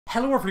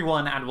Hello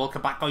everyone and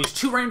welcome back guys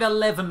to round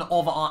 11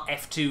 of our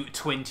F2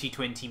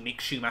 2020 Mick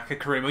Schumacher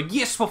career mode.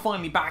 Yes, we're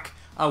finally back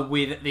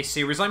with this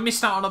series. I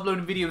missed out on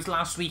uploading videos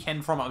last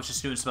weekend from it. I was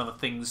just doing some other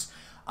things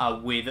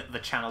with the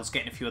channels,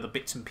 getting a few other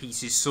bits and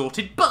pieces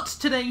sorted. But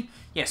today,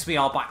 yes, we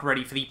are back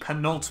ready for the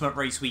penultimate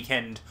race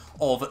weekend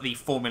of the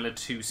Formula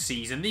 2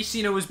 season. This,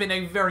 has been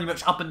a very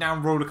much up and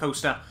down roller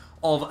coaster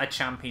of a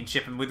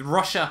championship, and with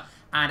Russia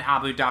and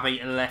Abu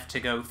Dhabi left to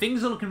go,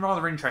 things are looking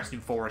rather interesting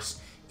for us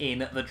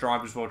in the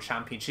Drivers' World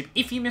Championship.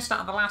 If you missed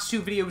out on the last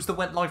two videos that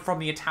went live from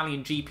the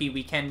Italian GP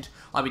weekend,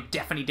 I would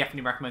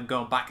definitely recommend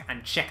going back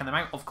and checking them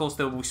out. Of course,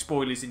 there will be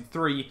spoilers in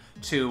 3,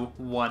 2,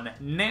 1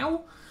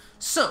 now.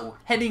 So,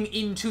 heading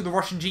into the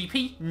Russian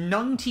GP,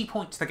 90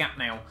 points the gap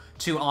now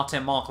to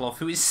Artem Markelov,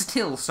 who is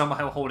still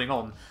somehow holding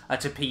on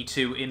to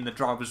P2 in the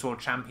Drivers' World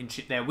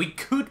Championship there. We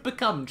could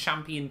become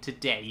champion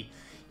today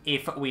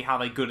if we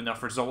have a good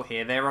enough result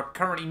here. There are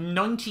currently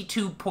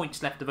 92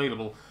 points left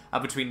available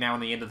between now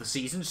and the end of the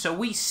season, so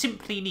we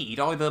simply need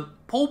either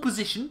pole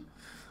position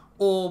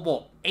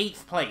or,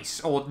 8th place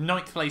or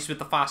 9th place with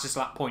the fastest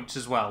lap points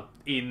as well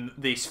in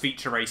this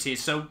feature race here.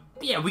 So,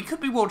 yeah, we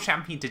could be world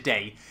champion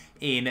today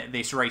in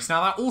this race.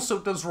 Now, that also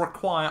does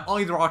require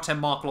either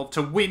Artem Markelov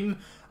to win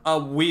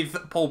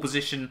with pole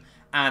position,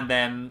 and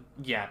then,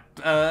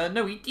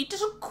 no, he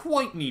doesn't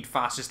quite need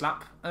fastest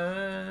lap.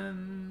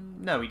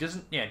 No, he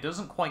doesn't. Yeah,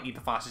 doesn't quite need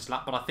the fastest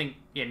lap, but I think,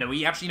 he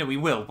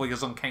will,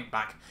 because on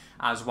countback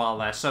as well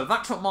there. So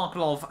that's what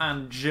Markelov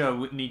and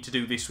Joe need to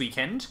do this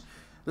weekend.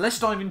 Let's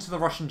dive into the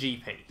Russian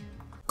GP.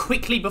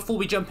 Quickly, before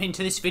we jump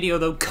into this video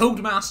though,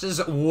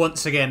 Codemasters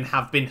once again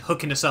have been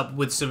hooking us up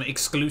with some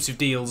exclusive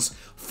deals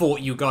for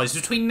you guys.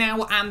 Between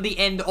now and the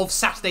end of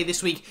Saturday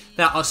this week,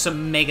 there are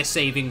some mega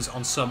savings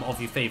on some of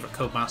your favourite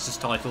Codemasters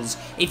titles.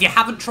 If you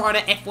haven't tried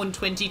it F1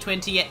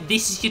 2020 yet,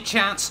 this is your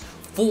chance.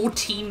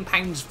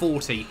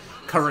 £14.40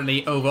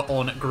 currently over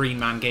on Green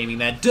Man Gaming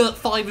there. Dirt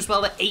 5 as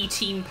well at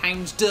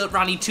 £18. Dirt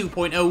Rally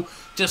 2.0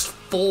 just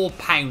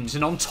 £4.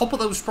 And on top of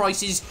those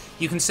prices,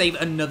 you can save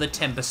another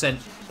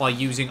 10% by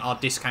using our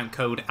discount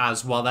code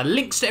as well. The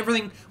links to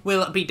everything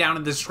will be down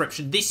in the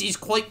description. This is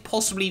quite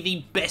possibly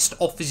the best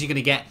offers you're going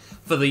to get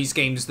for these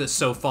games that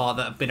so far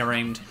that have been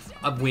around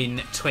Win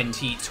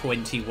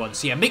 2021.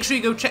 So yeah, make sure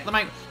you go check them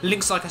out.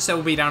 Links, like I said,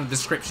 will be down in the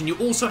description. You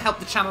also help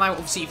the channel out,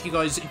 obviously, if you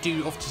guys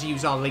do opt to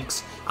use our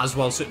links as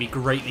well, so it'd be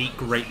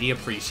greatly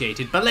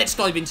appreciated. But let's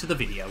dive into the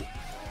video.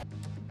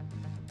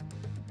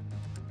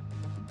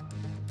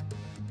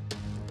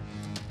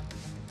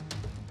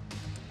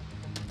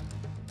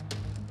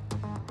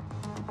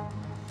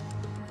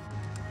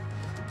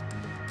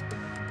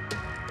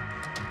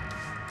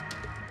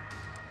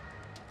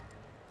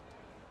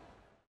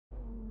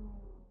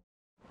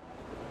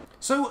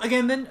 So,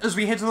 again then, as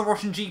we head to the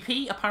Russian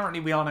GP, apparently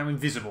we are now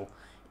invisible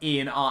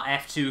in our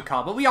F2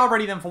 car. But we are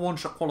ready then for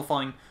one-shot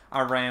qualifying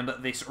around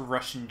this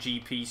Russian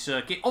GP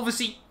circuit.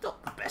 Obviously,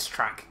 not the best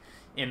track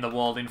in the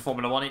world in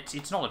Formula 1.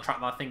 It's not a track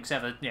that I think's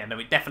ever... Yeah, no,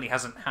 it definitely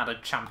hasn't had a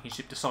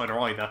championship decider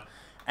either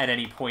at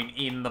any point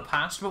in the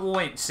past. But we'll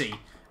wait and see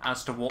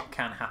as to what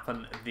can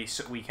happen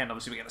this weekend.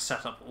 Obviously, we get the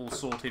setup all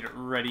sorted,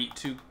 ready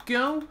to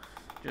go.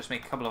 Just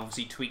make a couple of,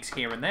 obviously, tweaks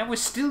here and there. We're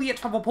still yet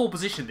to have a pole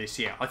position this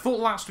year. I thought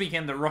last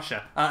weekend that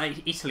Russia,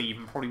 Italy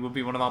even, probably would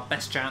be one of our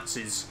best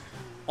chances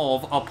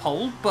of a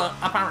pole, but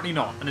apparently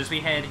not. And as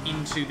we head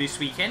into this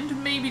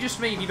weekend, maybe,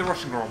 just maybe, the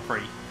Russian Grand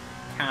Prix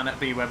can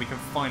be where we can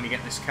finally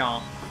get this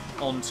car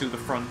onto the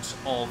front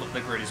of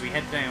the grid. As we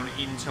head down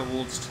in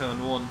towards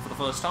Turn 1 for the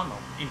first time,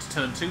 well, into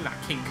Turn 2, that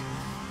kink,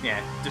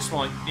 yeah,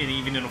 despite,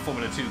 even in a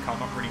Formula 2 car,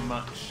 not really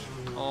much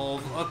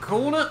of a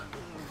corner.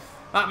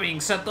 That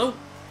being said, though,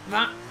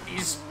 that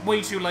is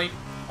way too late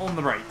on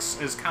the brakes,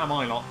 as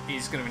Callum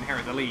is going to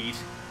inherit the lead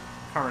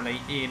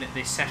currently in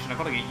this session. I've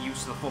got to get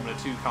used to the Formula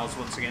 2 cars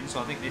once again, so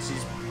I think this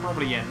is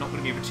probably, not going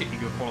to be a particularly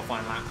good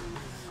qualifying lap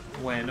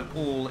when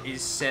all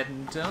is said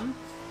and done.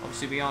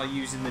 Obviously, we are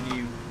using the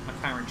new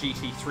Mclaren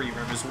GT3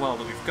 rev as well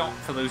that we've got.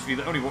 For those of you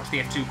that only watch the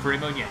F2 career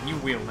mode, new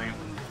wheel now.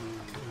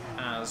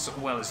 As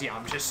well as,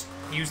 I'm just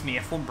using the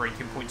F1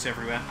 braking points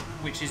everywhere,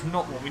 which is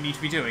not what we need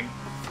to be doing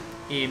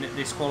in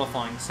this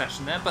qualifying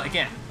session there. But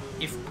again,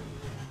 if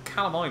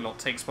Callum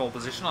takes pole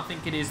position, I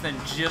think it is then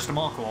just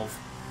Markelov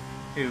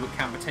who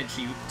can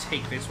potentially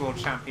take this World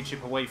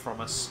Championship away from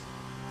us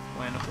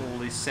when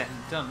all is said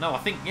and done. No, I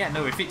think,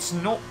 if it's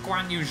not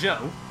Guan Yu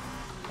Zhou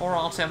or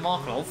Artem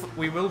Markelov,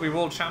 we will be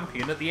World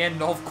Champion at the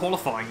end of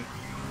qualifying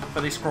for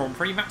this Grand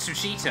Prix.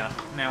 Matsushita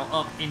now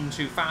up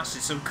into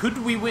fastest, so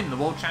could we win the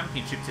World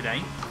Championship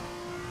today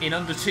in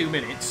under 2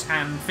 minutes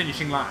and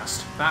finishing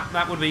last?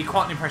 That would be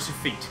quite an impressive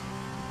feat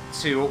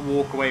to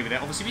walk away with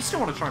it. Obviously, we still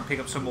want to try and pick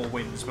up some more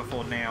wins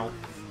before now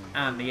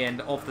and the end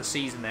of the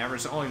season there,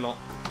 as Oilot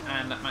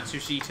and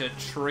Matsushita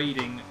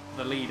trading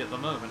the lead at the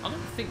moment. I don't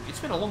think... It's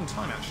been a long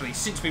time, actually,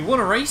 since we won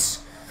a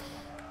race.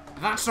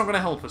 That's not going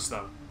to help us,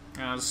 though,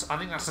 as I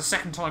think that's the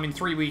second time in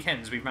 3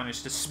 weekends we've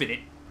managed to spin it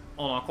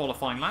on our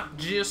qualifying lap,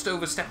 just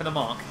overstepping the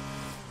mark.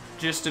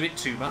 Just a bit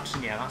too much,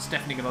 and that's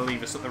definitely going to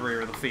leave us at the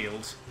rear of the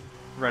field,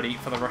 ready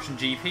for the Russian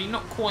GP.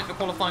 Not quite the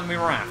qualifying we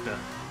were after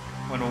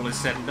when all is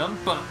said and done.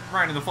 But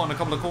rounding the final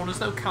couple of corners,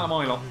 though,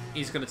 Callum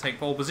is going to take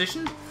pole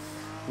position.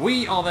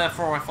 We are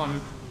therefore, if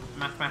I'm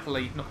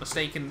mathematically not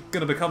mistaken,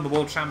 going to become the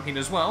world champion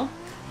as well.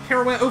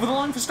 Pirouette over the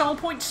line for style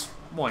points?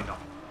 Why not?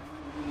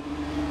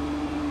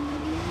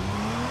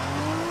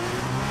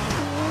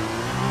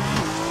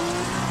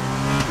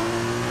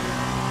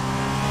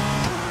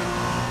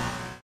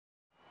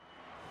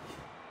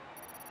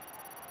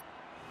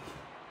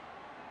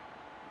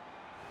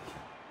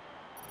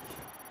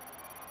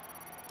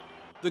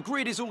 The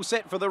grid is all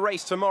set for the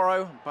race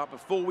tomorrow, but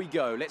before we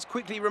go, let's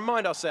quickly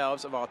remind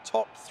ourselves of our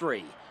top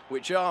three,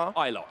 which are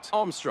Ilott,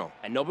 Armstrong,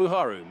 and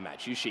Nobuharu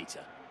Matsushita.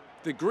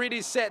 The grid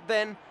is set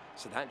then,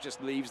 so that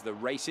just leaves the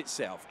race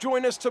itself.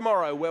 Join us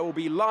tomorrow, where we'll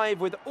be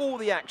live with all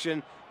the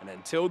action, and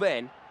until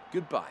then,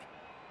 goodbye.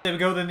 There we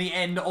go, then the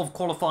end of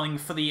qualifying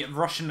for the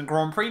Russian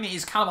Grand Prix. And it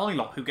is Callum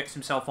Ilott who gets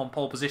himself on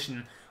pole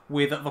position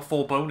with the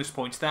 4 bonus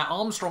points there.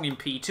 Armstrong in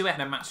P2 ahead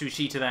of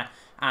Matsushita there,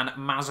 and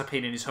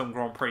Mazepin in his home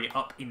Grand Prix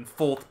up in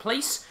 4th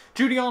place.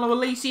 Giuliano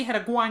Alesi ahead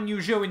of Guan Yu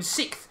Zhou in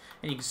 6th.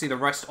 And you can see the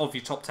rest of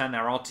your top 10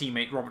 there. Our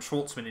teammate Robert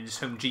Schwartzman in his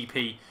home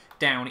GP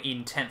down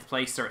in 10th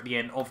place there at the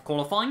end of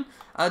qualifying.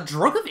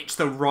 Drogovic,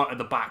 though, right at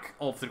the back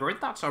of the grid.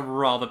 That's a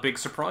rather big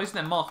surprise. And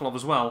then Markelov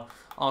as well,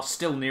 our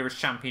still nearest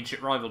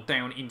championship rival,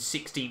 down in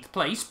 16th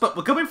place. But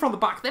we're coming from the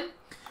back then.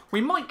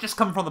 We might just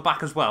come from the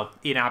back as well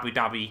in Abu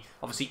Dhabi,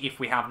 obviously, if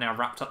we have now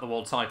wrapped up the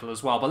world title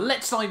as well. But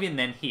let's dive in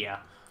then here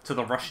to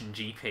the Russian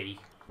GP.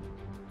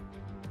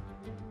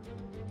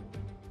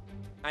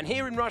 And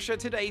here in Russia,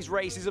 today's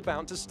race is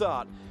about to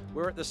start.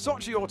 We're at the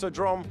Sochi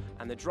Autodrome,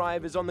 and the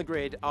drivers on the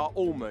grid are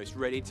almost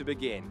ready to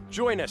begin.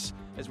 Join us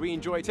as we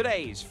enjoy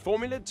today's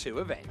Formula 2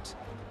 event.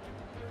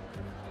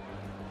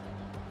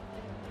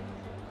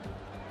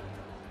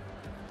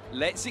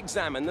 Let's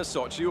examine the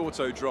Sochi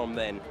Autodrome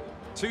then.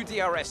 2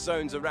 DRS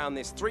zones around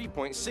this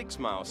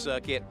 3.6-mile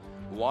circuit,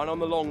 one on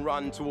the long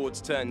run towards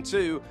turn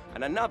 2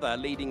 and another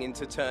leading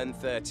into turn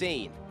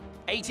 13.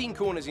 18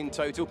 corners in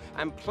total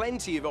and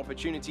plenty of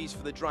opportunities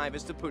for the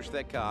drivers to push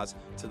their cars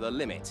to the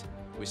limit.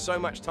 With so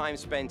much time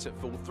spent at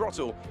full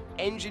throttle,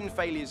 engine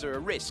failures are a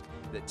risk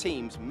that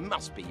teams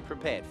must be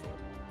prepared for.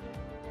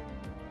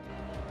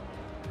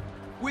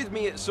 With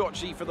me at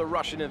Sochi for the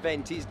Russian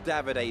event is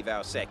Davide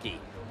Valsecchi.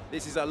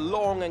 This is a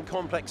long and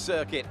complex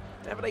circuit.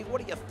 Davide,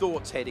 what are your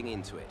thoughts heading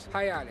into it?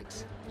 Hi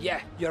Alex.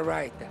 Yeah, you're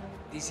right.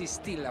 This is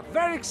still a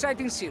very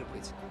exciting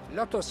circuit.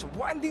 Lots of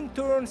winding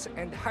turns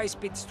and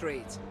high-speed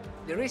straights.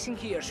 The racing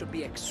here should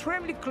be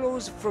extremely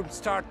close from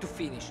start to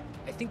finish.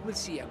 I think we'll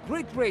see a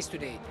great race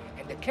today,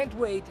 and I can't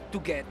wait to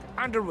get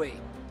underway.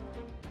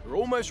 We're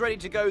almost ready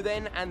to go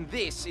then, and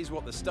this is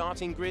what the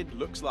starting grid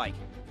looks like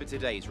for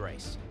today's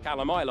race.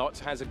 Callum Ilott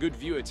has a good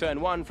view of turn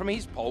 1 from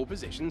his pole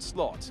position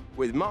slot,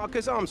 with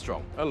Marcus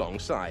Armstrong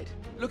alongside.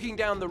 Looking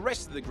down the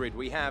rest of the grid,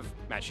 we have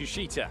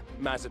Matsushita,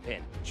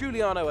 Mazepin,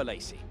 Giuliano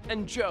Alesi,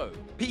 and Joe,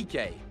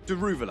 Piquet,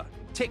 Deruvala,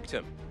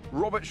 Ticktum,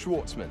 Robert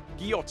Schwartzman,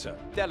 Giotto,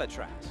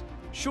 Delatraz,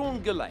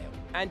 Sean Galale,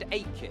 and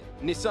Aitken,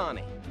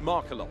 Nissani,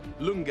 Markelov,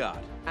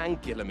 Lundgaard,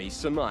 and Guilherme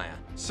Samaya,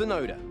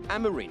 Sonoda,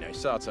 and Marino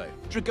Sato,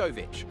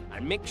 Drogovic,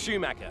 and Mick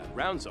Schumacher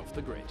rounds off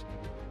the grid.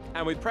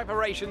 And with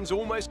preparations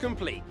almost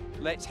complete,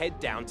 let's head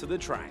down to the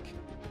track.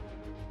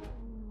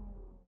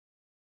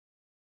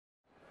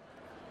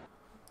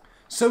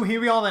 So here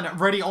we are then,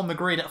 ready on the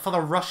grid for the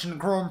Russian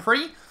Grand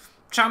Prix.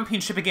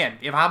 Championship again,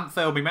 if I haven't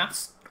failed me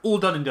maths, all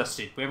done and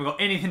dusted. We haven't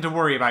got anything to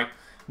worry about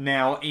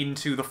now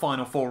into the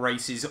final 4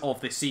 races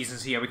of this season.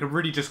 So yeah, we can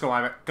really just go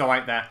out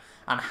there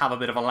and have a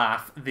bit of a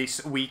laugh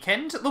this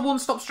weekend. The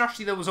one-stop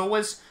strategy, though, was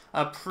always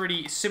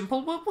pretty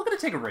simple. We're going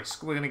to take a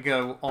risk. We're going to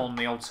go on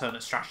the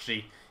alternate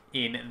strategy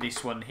in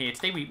this one here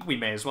today. We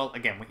may as well.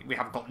 Again, we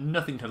have got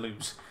nothing to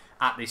lose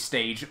at this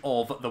stage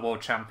of the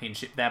World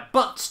Championship there.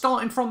 But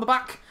starting from the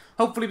back,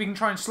 hopefully we can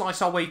try and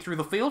slice our way through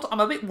the field. I'm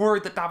a bit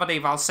worried that Davide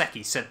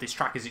Valsecchi said this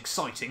track is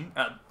exciting.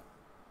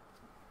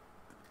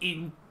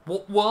 In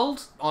what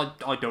world?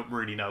 I don't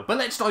really know. But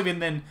let's dive in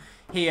then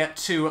here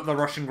to the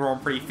Russian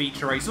Grand Prix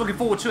feature race. Looking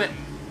forward to it.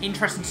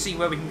 Interesting to see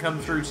where we can come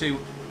through to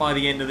by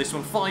the end of this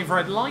one. 5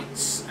 red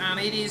lights, and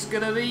it is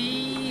going to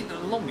be the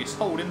longest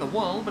hold in the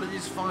world, but it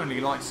is finally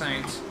lights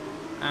out,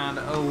 and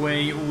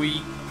away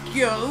we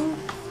go.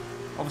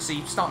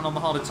 Obviously, starting on the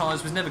harder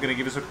tyres was never going to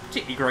give us a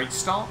particularly great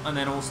start, and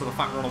then also the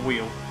fact we're on a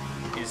wheel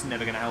is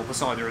never going to help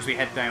us either as we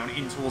head down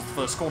in towards the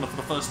first corner for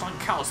the first time.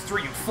 Cars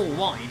 3 and 4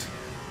 wide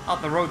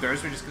up the road there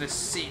as we're just going to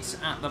sit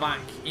at the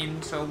back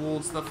in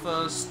towards the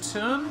first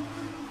turn.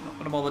 Not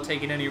going to bother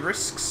taking any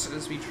risks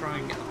as we try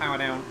and get the power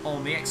down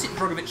on the exit.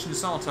 Drogovic and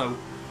Sato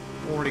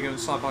already going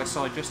side by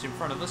side just in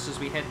front of us as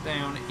we head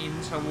down in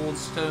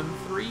towards turn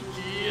 3.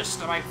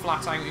 Just about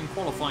flat out in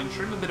qualifying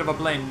trim. A bit of a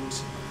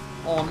blend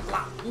on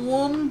lap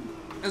 1.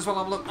 As well,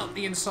 have a look up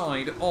the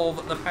inside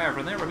of the pair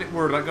from there. We're a bit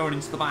worried about going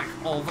into the back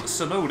of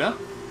Sonoda.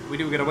 We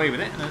do get away with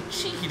it, and a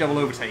cheeky double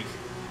overtake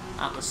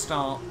at the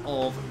start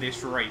of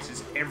this race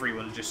as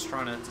everyone just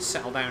trying to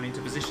settle down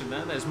into position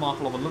there. There's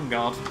Markelov and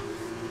Lundgaard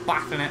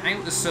battling it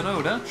out. The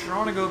Sonoda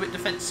trying to go a bit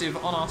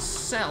defensive on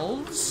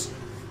ourselves.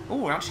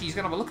 Oh, actually, he's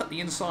going to have a look at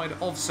the inside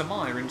of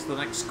Samaya into the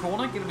next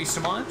corner. Going to be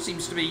Samaya.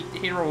 Seems to be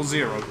hero or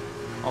zero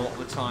a lot of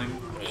the time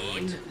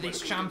in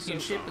this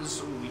championship.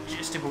 As we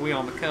just did a wheel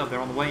on the curve there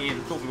on the way in.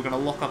 Thought we were going to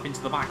lock up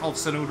into the back of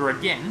Tsunoda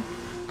again.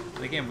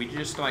 But again, we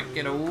just like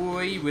get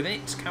away with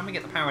it. Can we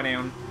get the power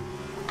down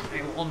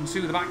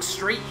onto the back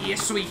straight?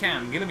 Yes, we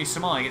can. Going to be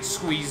Samaya gets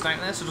squeezed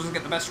out there, so doesn't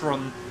get the best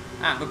run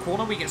at the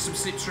corner. We get some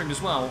slipstream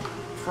as well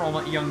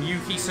from young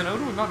Yuki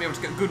Tsunoda. We might be able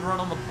to get a good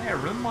run on the pair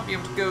of them. Might be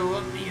able to go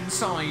up the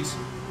inside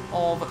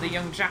of the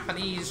young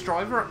Japanese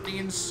driver. Up the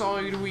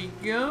inside we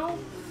go.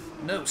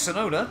 No,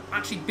 Tsunoda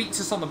actually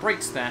beats us on the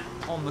brakes there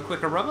on the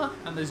quicker rubber,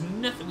 and there's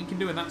nothing we can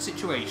do in that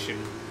situation.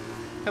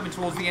 Coming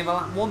towards the end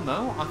of lap 1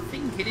 though, I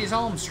think it is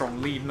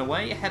Armstrong leading the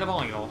way ahead of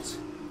Ilott.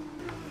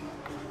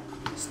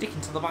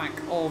 Sticking to the back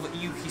of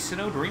Yuki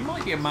Tsunoda. He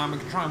might be a man we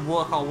can try and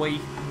work our way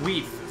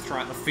with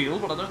throughout the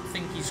field, but I don't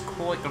think he's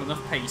quite got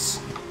enough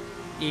pace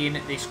in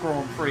this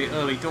Grand Prix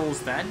early doors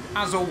then.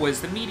 As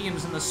always, the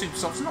mediums and the super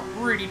softs, not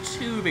really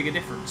too big a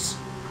difference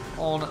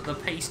on the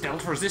pace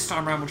delta, as this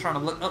time around we're trying to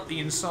look up the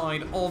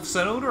inside of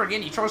Tsunoda.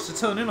 Again, he tries to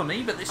turn in on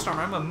me, but this time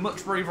around we're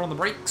much braver on the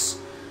brakes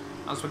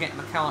as we're getting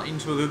the car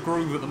into a good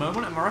groove at the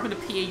moment, and we're up into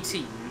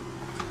P18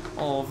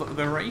 of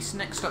the race.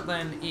 Next up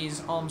then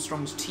is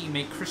Armstrong's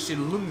teammate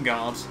Christian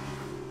Lundgaard,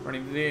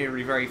 running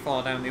very, very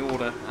far down the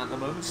order at the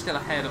moment, still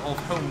ahead of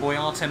homeboy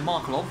Artem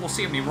Markelov. We'll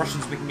see how many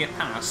Russians we can get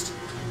past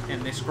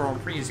in this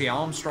Grand Prix. Here,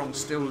 Armstrong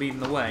still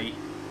leading the way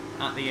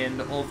at the end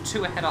of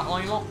 2 ahead of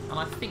Ilott, and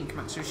I think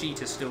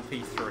Matsushita's still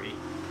P3.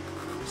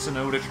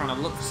 Tsunoda trying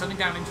to look for something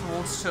down in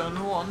towards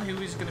turn 1.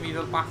 Who is going to be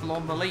the battle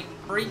on the late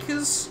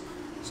breakers?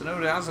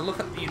 Tsunoda has a look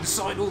at the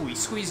inside. Oh, he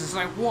squeezes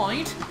out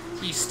wide.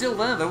 He's still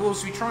there though,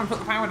 as we try and put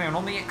the power down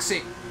on the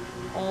exit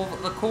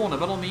of the corner,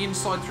 but on the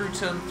inside through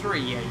turn 3,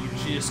 yeah, you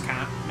just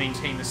can't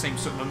maintain the same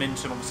sort of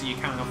momentum. Obviously, you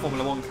can in a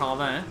Formula 1 car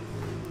there,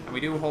 and we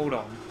do hold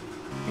on.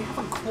 We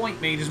haven't quite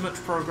made as much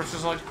progress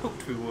as I'd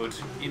hoped we would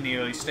in the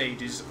early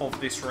stages of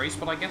this race,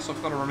 but I guess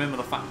I've got to remember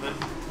the fact that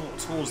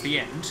towards the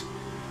end,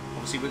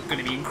 obviously we're going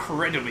to be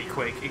incredibly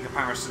quick in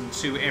comparison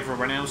to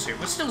everyone else here.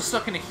 We're still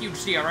stuck in a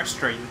huge DRS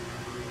drain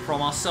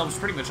from ourselves,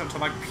 pretty much up to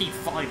like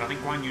P5, I think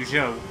Guan Yu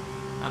Zhou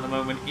at the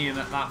moment in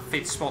that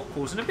 5th spot,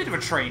 causing a bit of a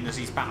train as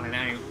he's battling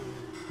out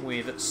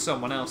with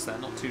someone else there.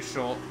 Not too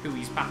sure who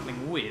he's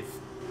battling with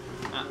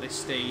at this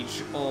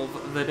stage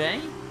of the day.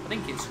 I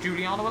think it's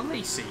Giuliano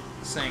Alesi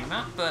saying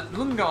that, but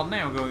Lundgaard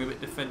now going a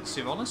bit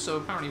defensive on us, so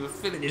apparently we're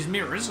filling his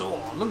mirrors. Oh,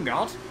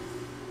 Lundgaard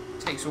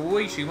takes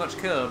way too much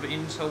curb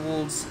in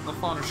towards the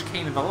final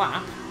chicane of the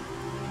lap.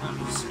 That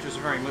was just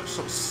very much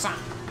sort of sat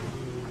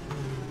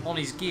on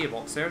his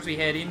gearbox there as we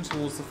head in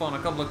towards the final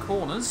couple of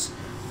corners.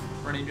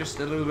 Running just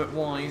a little bit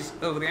wide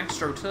over the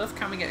AstroTurf.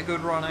 Can we get a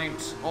good run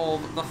out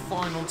of the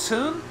final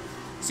turn?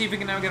 See if we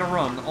can now get a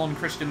run on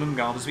Christian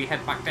Lundgaard as we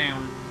head back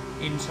down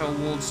in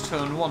towards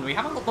turn 1. We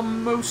haven't got the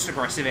most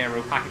aggressive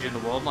aero package in the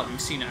world, like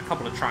we've seen at a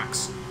couple of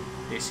tracks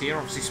this year.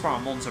 Obviously, Spa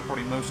and Monza are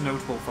probably most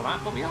notable for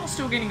that, but we are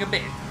still getting a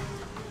bit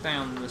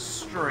down the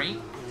straight.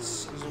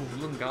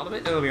 Lundgaard a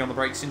bit early on the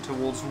brakes in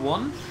towards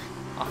 1.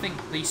 I think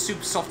the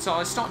super soft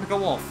tyres starting to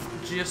go off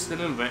just a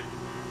little bit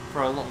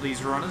for a lot of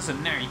these runners,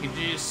 and now you can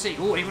just see,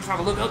 oh, even trying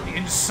to look up the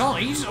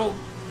inside, or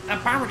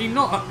apparently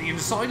not up the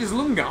inside, as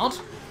Lundgaard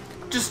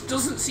just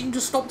doesn't seem to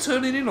stop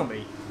turning in on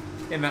me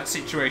in that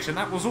situation.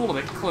 That was all a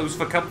bit close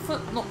for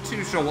comfort. Not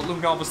too sure what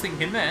Lundgaard was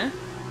thinking there,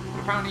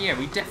 but apparently, yeah,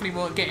 we definitely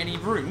won't get any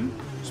room,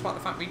 despite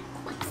the fact we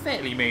quite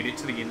fairly made it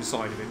to the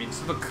inside of him,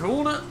 into the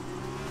corner.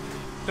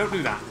 Don't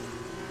do that.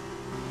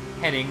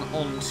 Heading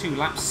on to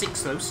lap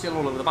 6 though, still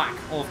all over the back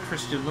of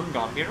Christian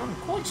Lundgaard here. I'm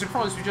quite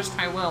surprised with just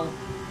how well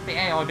the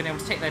AI have been able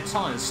to take their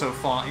tyres so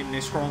far in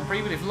this Grand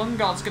Prix, but if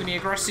Lundgaard's going to be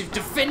aggressive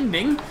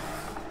defending,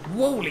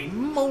 holy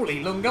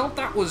moly, Lundgaard,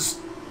 that was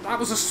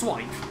a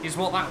swipe, is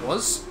what that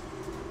was.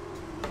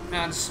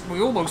 And we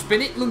almost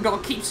bin it.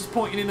 Lundgaard keeps us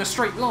pointing in a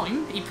straight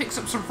line. He picks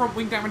up some front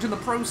wing damage in the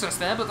process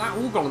there, but that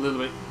all got a little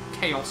bit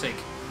chaotic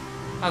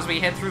as we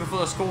head through the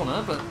first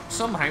corner, but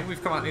somehow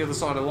we've come out the other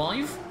side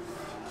alive,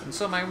 and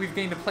somehow we've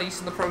gained a place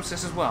in the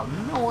process as well.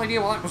 No idea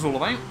what that was all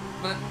about,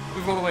 but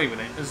we've got away with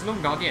it. As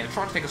Lundgaard, yeah,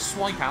 tried to take a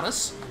swipe at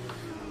us.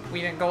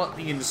 We then got up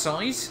the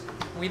inside.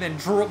 We then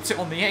dropped it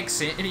on the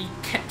exit, and he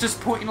kept us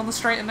pointing on the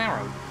straight and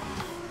narrow.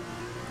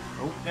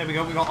 Oh, there we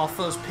go. We got our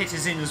first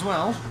pitters in as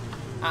well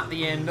at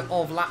the end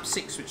of lap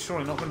 6, which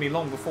surely not going to be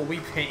long before we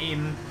pit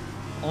in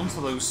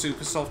onto those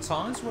super soft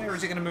tyres. Where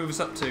is it going to move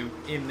us up to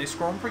in this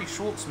Grand Prix?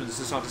 Schwartzman's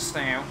decided to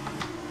stay out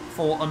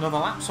for another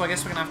lap, so I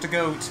guess we're going to have to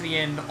go to the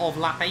end of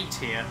lap 8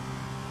 here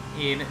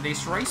in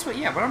this race. But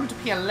yeah, we're on to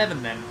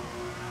P11 then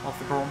of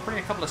the Grand Prix,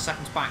 a couple of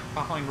seconds back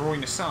behind Roy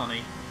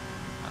Nissany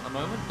at the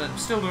moment, but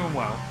still doing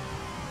well.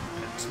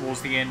 And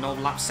towards the end of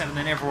lap 7,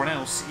 then everyone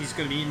else is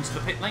going to be into the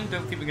pit lane.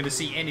 Don't think we're going to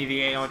see any of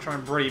the AI try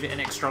and brave it an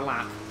extra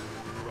lap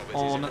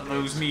on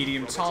those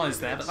medium tyres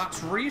there, but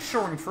that's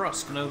reassuring for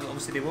us to know that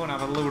obviously they won't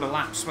have a load of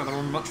laps where they're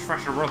on much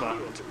fresher rubber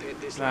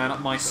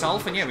than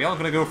myself. And yeah, we are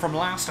going to go from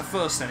last to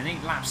first then in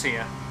 8 laps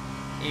here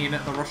in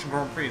the Russian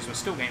Grand Prix, as we're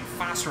still getting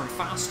faster and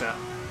faster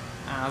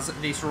as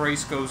this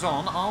race goes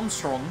on.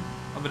 Armstrong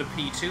over to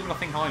P2, but I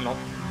think Ilott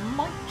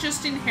might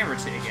just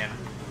inherit it again.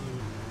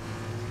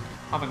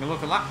 Having a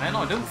look at that then,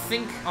 I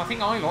think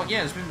Ilott,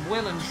 yeah, has been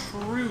well and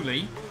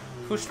truly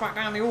pushed back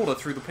down the order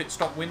through the pit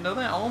stop window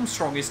there.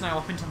 Armstrong is now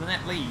up into the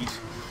net lead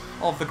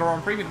of the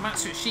Grand Prix with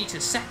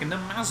Matsushita second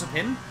and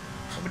Mazepin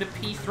over to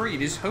P3 in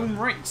his home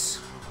race.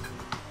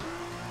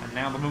 And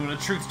now the moment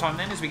of truth time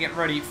then as we get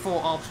ready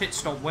for our pit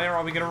stop. Where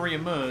are we going to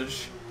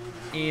re-emerge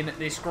in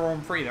this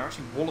Grand Prix? They're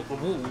actually wall up the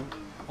wall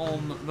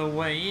on the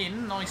way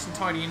in. Nice and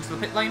tidy into the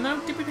pit lane though.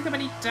 Did we pick up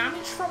any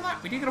damage from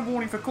that? We did get a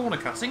warning for corner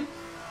cutting.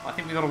 I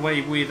think we got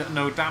away with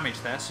no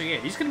damage there. So yeah,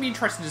 it's going to be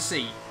interesting to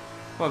see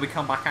where we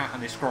come back out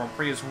in this Grand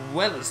Prix, as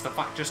well as the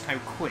fact just how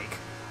quick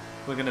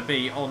we're going to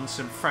be on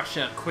some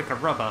fresher, quicker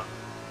rubber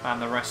than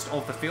the rest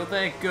of the field.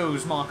 There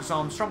goes Marcus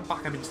Armstrong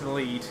back up into the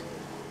lead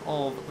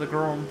of the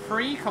Grand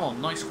Prix. Come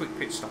on, nice quick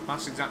pit stop.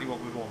 That's exactly what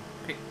we want.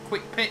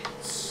 Quick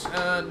pits?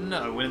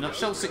 No. In a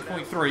nutshell,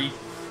 6.3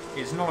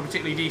 is not a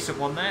particularly decent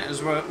one there,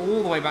 as we're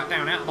all the way back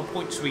down out of the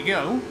points we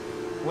go.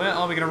 Where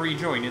are we going to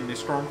rejoin in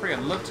this Grand Prix?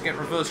 I'd love to get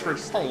reverse grid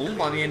pole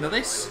by the end of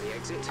this,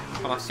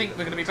 but I think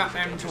we're going to be back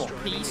down into what,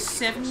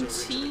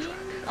 P17?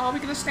 Are we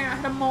going to stay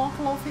ahead of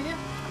Markelov here?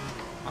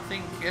 I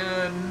think,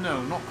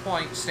 no, not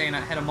quite staying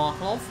ahead of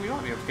Markelov. We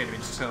might be able to get him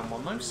into turn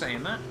 1 though,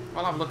 saying that.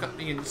 I'll have a look at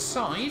the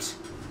inside,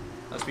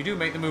 as we do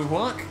make the move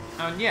work.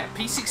 And yeah,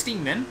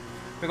 P16 then.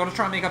 We've got to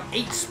try and make up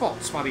 8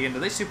 spots by the end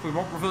of this if we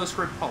want reverse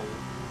grid pole.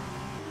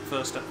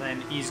 First up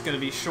then is going to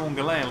be Sean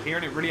Galale here,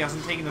 and it really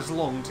hasn't taken us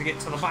long to get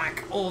to the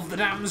back of the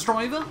Dams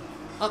driver.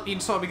 Up the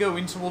inside we go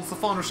in towards the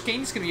final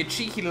chicane. It's going to be a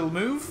cheeky little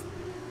move,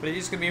 but it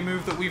is going to be a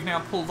move that we've now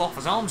pulled off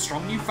as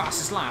Armstrong, new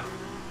fastest lap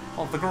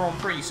of the Grand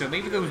Prix, so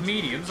maybe those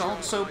mediums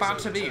aren't so bad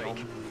to be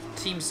on.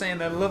 Team saying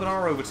they're loving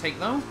our overtake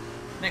though.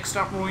 Next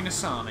up, Roy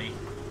Nissany.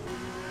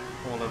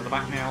 All over the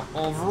back now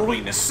of Roy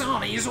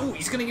Nissany. Oh,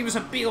 he's going to give us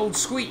a big old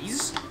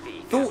squeeze.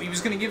 Thought he was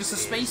going to give us a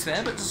space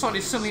there, but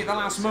decided suddenly at the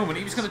last moment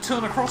he was going to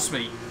turn across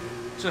me.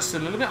 Just a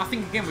little bit. I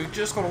think, again, we've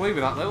just got away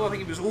with that, though. I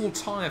think it was all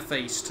tyre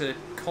face to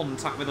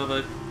contact with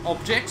other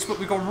objects, but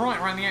we've gone right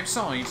around the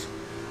outside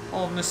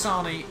of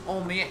Nissany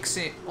on the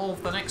exit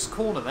of the next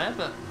corner there,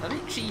 but a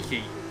bit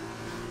cheeky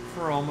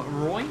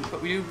from Roy,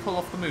 but we do pull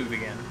off the move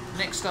again.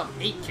 Next up,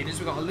 Aitken, is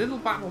we've got a little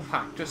battle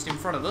pack just in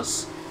front of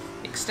us.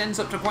 Extends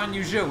up to Guan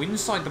Yu Zhou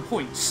inside the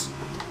points.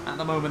 At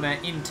the moment,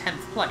 they're in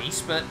 10th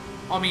place, but,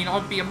 I mean,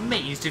 I'd be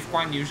amazed if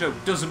Guan Yu Zhou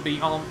doesn't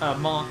beat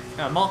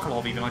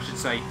Markelov, even, I should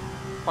say,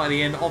 by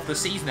the end of the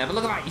season there. But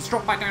look at that, he's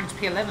dropped back down to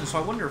P11, so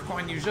I wonder if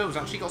Guan Yu Zhou's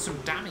actually got some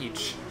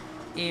damage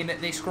in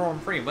this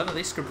Grand Prix, and whether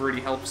this could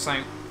really help us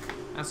out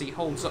as he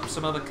holds up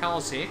some other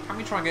cars here. Can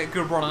we try and get a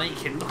good run on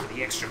Aitken? Look at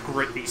the extra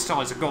grip these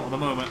tyres have got at the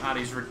moment. That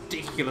is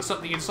ridiculous.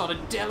 Up the inside of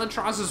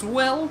Delatraz as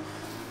well.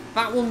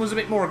 That one was a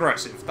bit more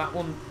aggressive. That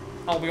one,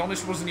 I'll be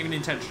honest, wasn't even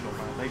intentional,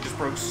 man. They just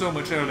broke so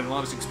much earlier than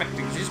I was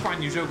expecting. Is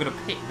Guan Yu Zhou going to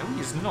pit? No,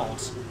 he is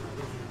not.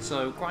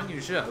 So Guan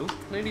Yu Zhou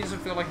clearly doesn't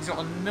feel like he's got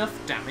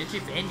enough damage,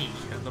 if any,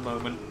 at the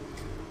moment.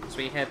 As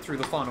we head through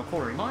the final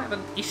corner, he might have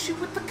an issue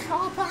with the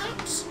car,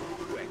 perhaps?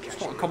 It's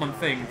quite a common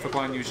thing for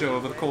Guan Yu Zhou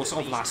over the course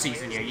of last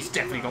season. Yeah, he's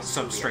definitely got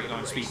some straight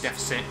line speed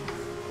deficit.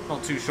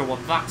 Not too sure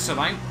what that's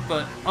about,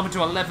 but up into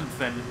 11th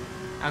then,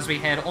 as we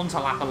head onto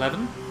lap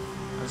 11.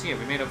 As yeah,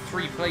 we made up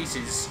 3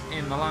 places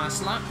in the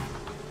last lap.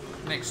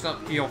 Next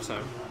up,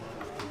 Giotto.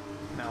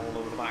 Now all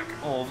over the back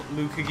of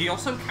Luca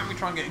Giotto. Can we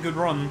try and get a good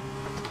run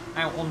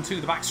out onto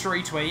the back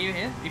straightaway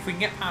here? If we can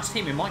get past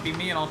him, it might be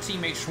me and our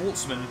teammate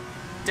Schwartzman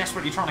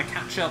desperately trying to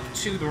catch up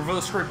to the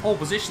reverse grid pole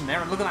position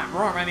there. And look at that,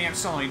 right around the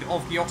outside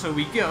of Giotto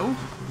we go,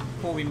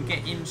 before we can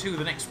get into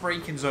the next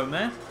braking zone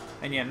there.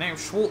 And yeah, now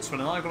Schwartzman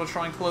and I have got to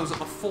try and close up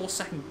the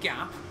 4-second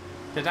gap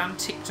to Dan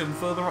Tickton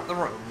further up the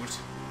road.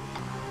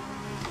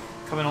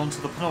 Coming on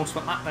to the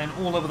penultimate lap then,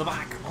 all over the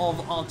back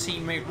of our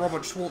teammate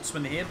Robert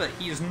Schwartzman here, but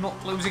he is not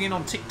closing in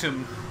on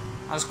Tickton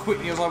as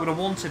quickly as I would have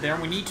wanted there,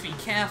 and we need to be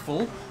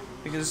careful,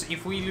 because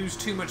if we lose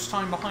too much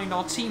time behind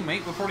our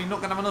teammate, we're probably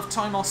not going to have enough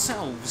time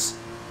ourselves.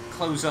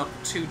 Close up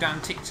to Dan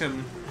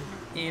Tickton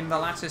in the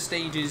latter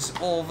stages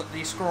of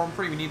this Grand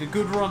Prix. We need a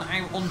good run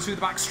out onto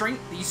the back straight.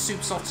 These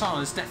super soft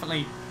tyres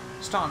definitely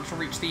starting to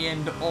reach the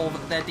end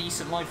of their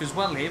decent life as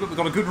well here, but we've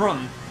got a good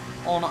run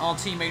on our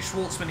teammate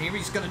Schwartzman here.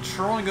 He's going to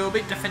try and go a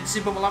bit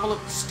defensive, but we'll have a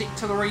look, stick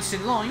to the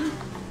racing line,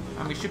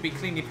 and we should be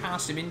cleanly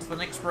past him into the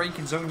next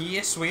braking zone.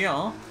 Yes, we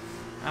are.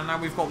 And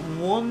now we've got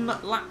 1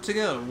 lap to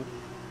go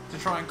to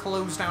try and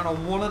close down a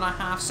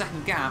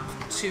 1.5-second gap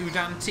to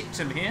Dan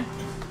Tickton here.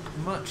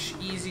 Much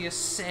easier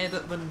said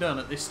than done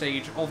at this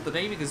stage of the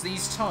day, because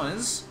these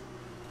tyres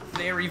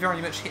very,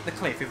 very much hit the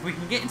cliff. If we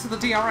can get into the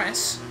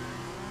DRS,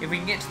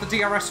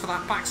 for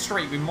that back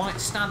straight, we might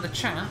stand a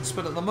chance,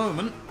 but at the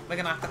moment, we're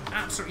going to have to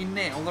absolutely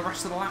nail the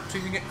rest of the lap to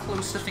even get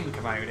close to think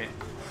about it.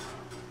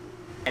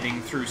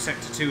 Heading through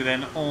Sector 2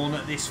 then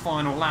on this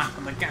final lap,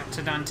 and the gap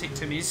to Dan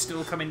Tickton is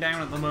still coming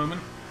down at the moment.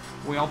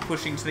 We are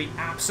pushing to the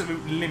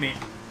absolute limit,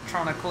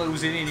 trying to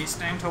close it in. It's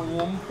down to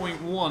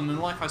 1.1, and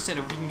like I said,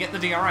 if we can get the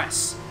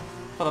DRS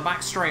for the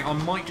back straight. I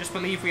might just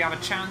believe we have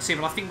a chance here,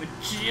 but I think we're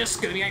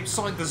just going to be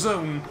outside the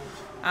zone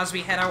as we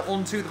head out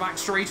onto the back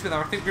straight with her.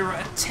 I think we were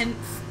at a tenth,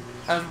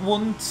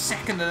 1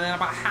 second, and then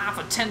about half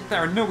a tenth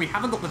there. And no, we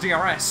haven't got the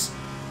DRS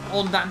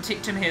on Dan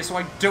Tickton here, so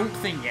I don't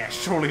think, yeah,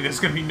 surely there's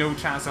going to be no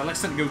chance there. Unless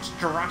something goes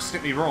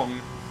drastically wrong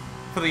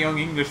for the young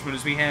Englishman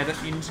as we head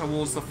in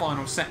towards the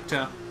final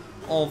sector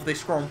of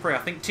this Grand Prix. I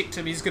think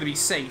Tickton is going to be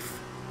safe,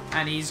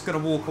 and he's going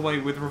to walk away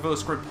with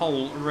reverse grid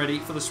pole ready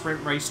for the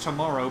sprint race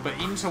tomorrow. But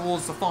in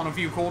towards the final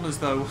few corners,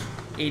 though,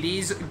 it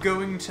is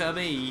going to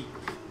be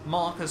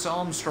Marcus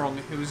Armstrong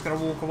who is going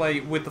to walk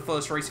away with the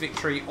first race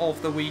victory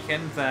of the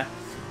weekend there.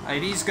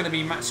 It is going to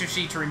be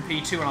Matsushita in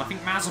P2, and I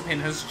think Mazepin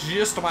has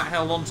just about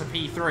held on to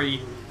P3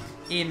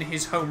 in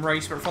his home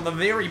race. But from the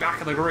very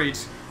back of the grid,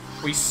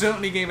 we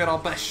certainly gave it our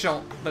best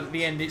shot, but at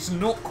the end it's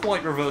not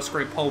quite reverse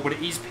grid pole, but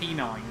it is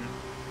P9.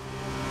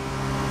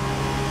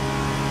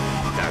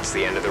 That's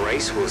the end of the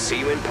race. We'll see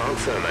you in Parc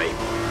Ferme.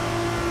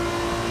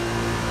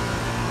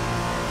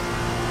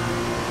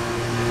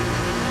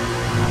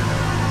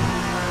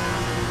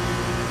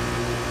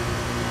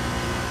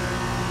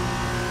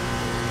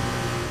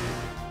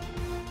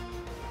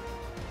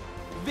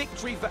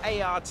 Victory for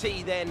ART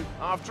then,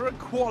 after a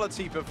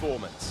quality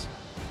performance.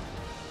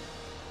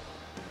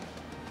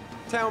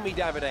 Tell me,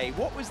 Davide,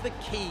 what was the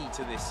key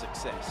to this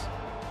success?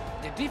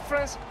 The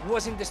difference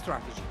was in the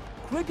strategy.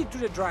 Credit to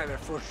the driver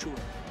for sure,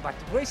 but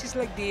races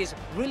like this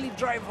really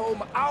drive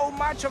home how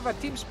much of a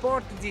team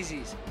sport this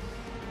is.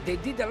 They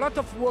did a lot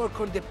of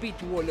work on the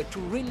pit wall to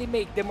really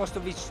make the most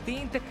of each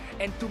stint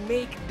and to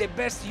make the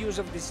best use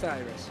of these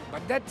tires.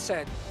 But that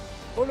said,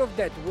 all of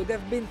that would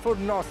have been for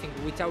nothing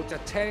without a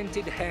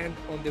talented hand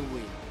on the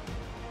wheel.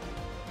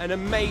 An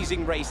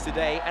amazing race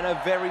today, and a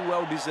very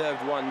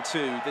well-deserved one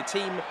too. The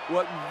team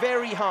worked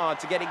very hard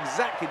to get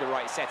exactly the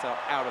right setup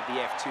out of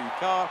the F2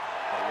 car.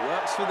 It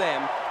works for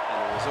them,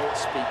 and the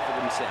results speak for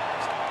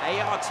themselves.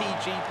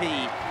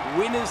 ARTGP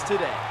winners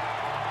today.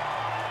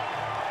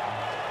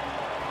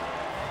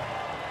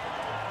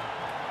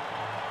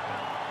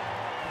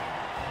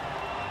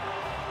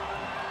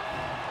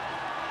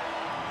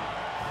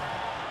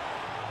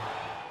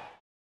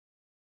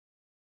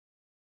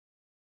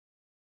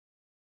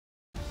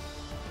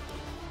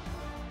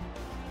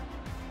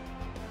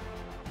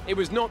 It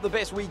was not the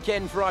best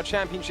weekend for our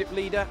championship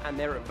leader, and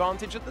their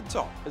advantage at the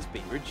top has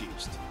been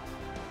reduced.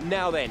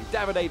 Now then,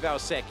 Davide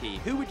Valsecchi,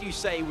 who would you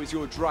say was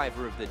your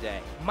driver of the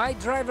day? My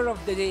driver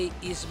of the day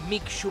is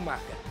Mick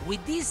Schumacher.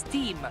 With this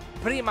team,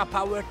 Prima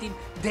Power Team,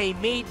 they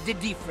made the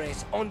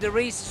difference on the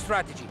race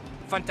strategy.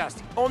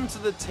 Fantastic. On to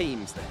the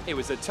teams then. It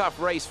was a tough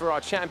race for our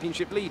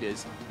championship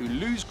leaders, who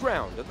lose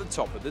ground at the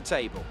top of the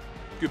table.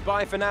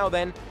 Goodbye for now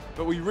then,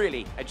 but we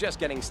really are just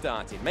getting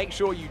started. Make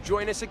sure you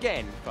join us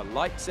again for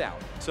Lights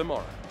Out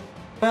tomorrow.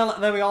 Well,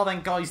 there we are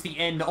then, guys, the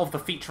end of the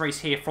feature race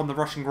here from the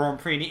Russian Grand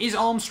Prix. And it is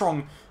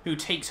Armstrong who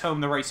takes home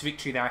the race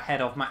victory there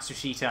ahead of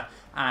Matsushita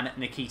and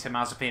Nikita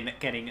Mazepin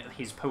getting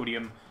his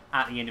podium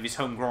at the end of his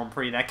home Grand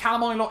Prix there.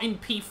 Callum Ilott in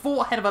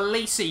P4 ahead of a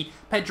Lacey,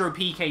 Pedro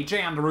Piquet, Jay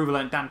Anderuvala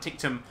and Dan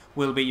Tickton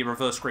will be your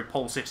reverse grid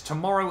pole sitter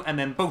tomorrow. And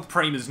then both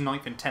Premers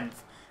 9th and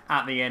 10th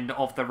at the end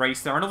of the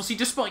race there. And obviously,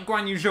 despite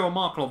Guan Yu Zhou and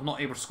Markelov not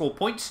able to score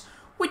points,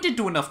 we did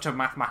do enough to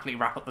mathematically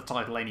wrap up the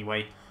title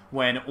anyway,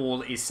 when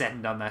all is said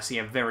and done there. So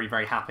yeah, very,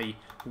 very happy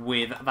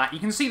with that. You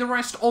can see the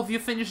rest of your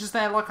finishes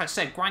there. Like I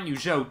said, Guan Yu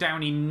Zhou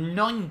down in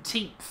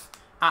 19th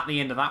at the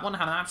end of that one.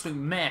 Had an absolute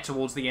mare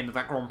towards the end of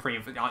that Grand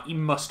Prix. He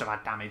must have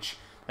had damage.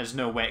 There's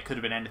no way it could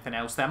have been anything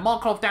else there.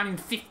 Markelov down in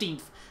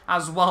 15th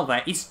as well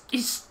there. Is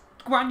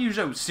Guan Yu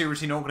Zhou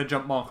seriously not going to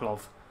jump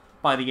Markelov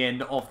by the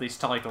end of this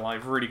title?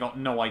 I've really got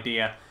no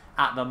idea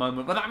at the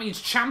moment. But that means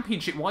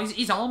championship-wise,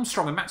 is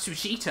Armstrong and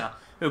Matsushita,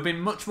 who have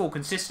been much more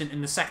consistent in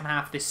the second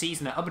half of this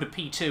season. They're up to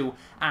P2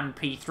 and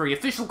P3.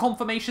 Official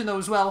confirmation, though,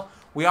 as well.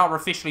 We are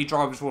officially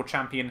Drivers' World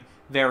Champion.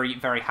 Very,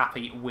 very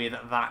happy with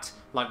that,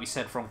 like we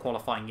said from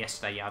qualifying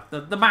yesterday. Yeah,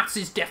 the maths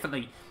is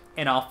definitely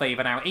in our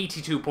favour now.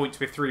 82 points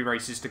with 3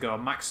 races to go. A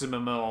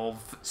maximum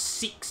of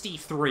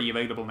 63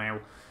 available now.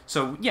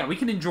 So, yeah, we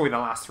can enjoy the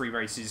last 3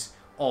 races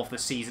of the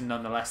season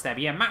nonetheless there.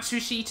 But yeah,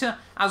 Matsushita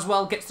as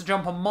well gets the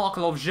jump on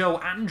Markelov,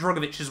 Zhou and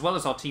Drugovic, as well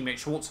as our teammate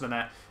Schwartzman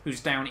there, who's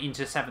down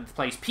into 7th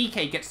place.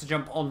 PK gets the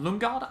jump on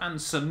Lundgaard and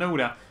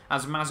Sonoda,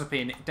 as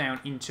Mazepin down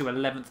into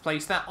 11th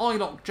place there.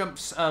 Ilott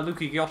jumps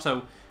Luca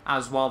Giotto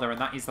as well there,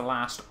 and that is the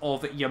last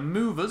of your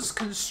movers.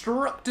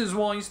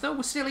 Constructors-wise, though,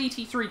 we're still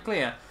 83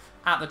 clear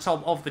at the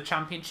top of the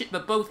championship,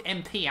 but both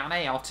MP and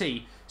ART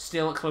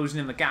still closing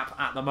in the gap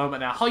at the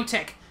moment. Now,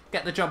 High-Tech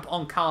get the jump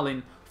on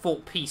Carlin for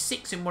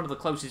P6 in one of the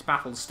closest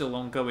battles still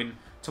ongoing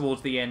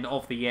towards the end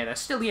of the year. There's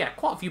still, yeah,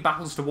 quite a few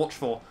battles to watch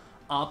for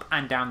up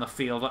and down the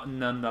field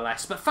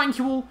nonetheless. But thank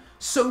you all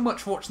so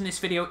much for watching this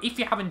video. If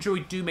you have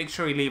enjoyed, do make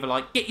sure you leave a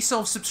like. Get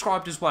yourself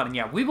subscribed as well. And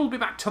yeah, we will be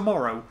back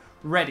tomorrow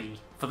ready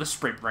for the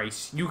sprint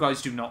race. You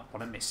guys do not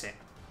want to miss it.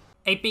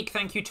 A big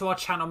thank you to our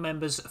channel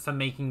members for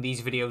making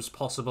these videos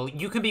possible.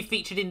 You can be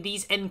featured in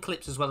these end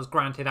clips as well as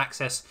granted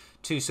access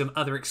to some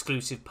other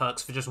exclusive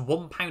perks for just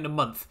 £1 a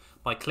month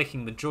by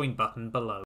clicking the join button below.